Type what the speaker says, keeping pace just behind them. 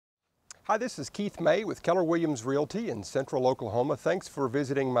Hi, this is Keith May with Keller Williams Realty in Central Oklahoma. Thanks for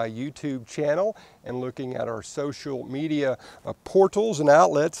visiting my YouTube channel and looking at our social media portals and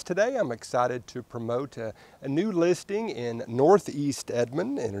outlets. Today I'm excited to promote a new listing in Northeast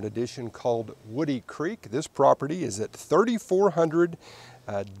Edmond in an addition called Woody Creek. This property is at 3400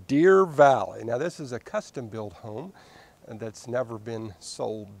 Deer Valley. Now this is a custom built home that's never been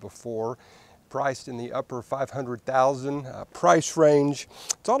sold before. Priced in the upper 500,000 price range.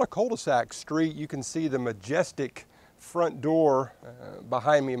 It's on a cul-de-sac street. You can see the majestic front door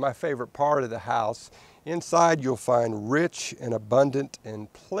behind me, my favorite part of the house. Inside you'll find rich and abundant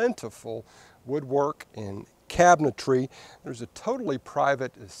and plentiful woodwork and cabinetry. There's a totally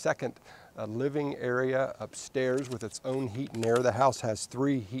private second living area upstairs with its own heat and air. The house has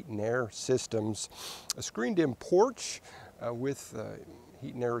 3 heat and air systems. A screened-in porch with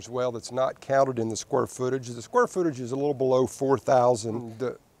heat and air as well that's not counted in the square footage. The square footage is a little below 4,000.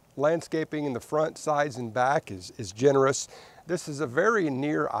 The landscaping in the front, sides, and back is generous. This is a very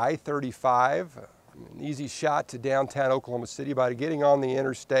near I-35, an easy shot to downtown Oklahoma City by getting on the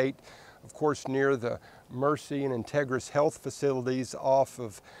interstate, of course near the Mercy and Integris health facilities off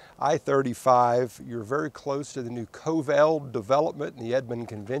of I-35. You're very close to the new Covell development in the Edmond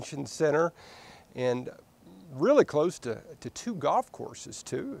Convention Center, and really close to 2 golf courses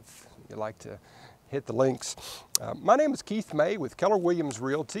too, if you like to hit the links. My name is Keith May with Keller Williams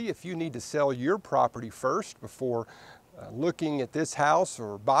Realty. If you need to sell your property first before looking at this house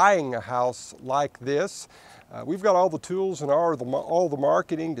or buying a house like this, we've got all the tools and all the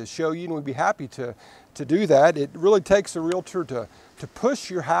marketing to show you, and we'd be happy to do that. It really takes a realtor to push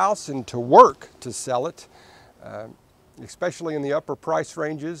your house and to work to sell it. Especially in the upper price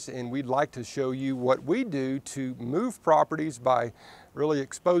ranges, and we'd like to show you what we do to move properties by really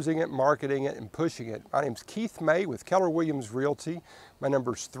exposing it, marketing it, and pushing it. My name's Keith May with Keller Williams Realty. My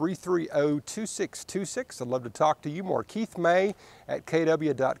number's 330-2626. I'd love to talk to you more. Keith May at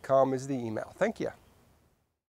kw.com is the email. Thank you.